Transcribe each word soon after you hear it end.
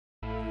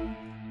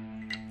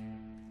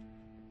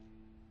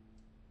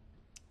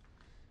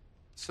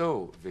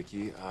So,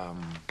 Vicki,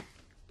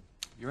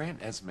 your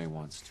Aunt Esme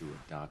wants to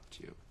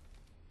adopt you.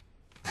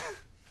 How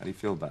do you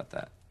feel about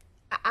that?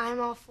 I'm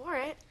all for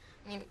it.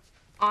 I mean,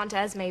 Aunt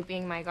Esme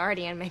being my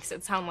guardian makes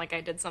it sound like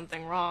I did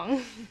something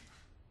wrong.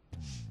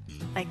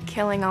 Like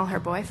killing all her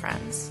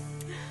boyfriends.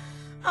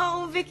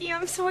 Oh, Vicki,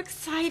 I'm so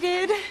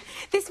excited.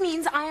 This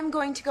means I am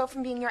going to go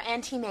from being your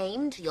Auntie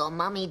Mame to your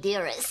Mommy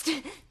Dearest.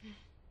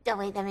 Oh,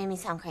 wait, that made me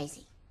sound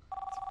crazy.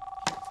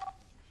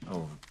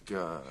 Oh,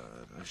 God.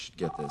 I should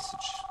get this.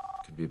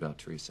 It could be about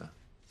Teresa.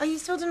 Oh, you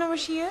still don't know where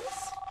she is?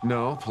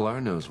 No,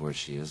 Pilar knows where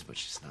she is, but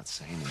she's not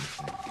saying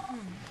anything.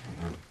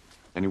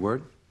 Any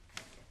word?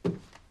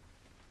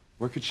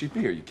 Where could she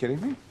be? Are you kidding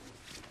me?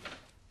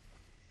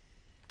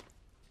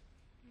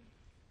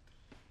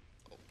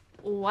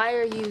 Why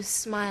are you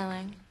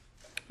smiling?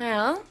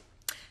 Well,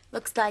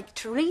 looks like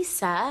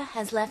Teresa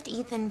has left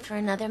Ethan for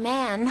another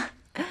man,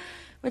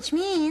 which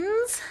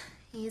means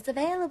he's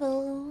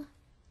available.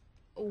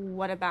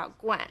 What about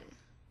Gwen?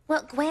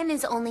 Well, Gwen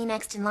is only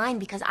next in line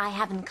because I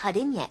haven't cut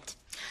in yet.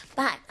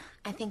 But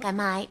I think I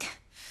might.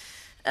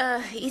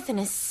 Ethan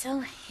is so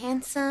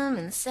handsome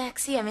and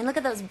sexy. I mean, look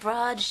at those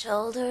broad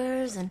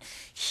shoulders and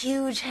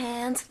huge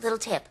hands. Little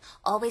tip,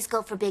 always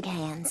go for big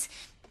hands.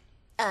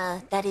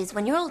 That is,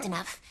 when you're old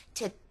enough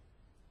to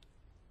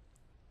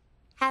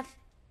have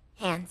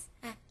hands.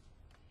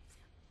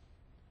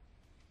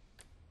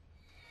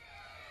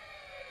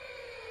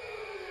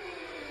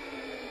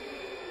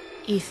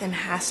 Ethan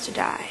has to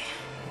die.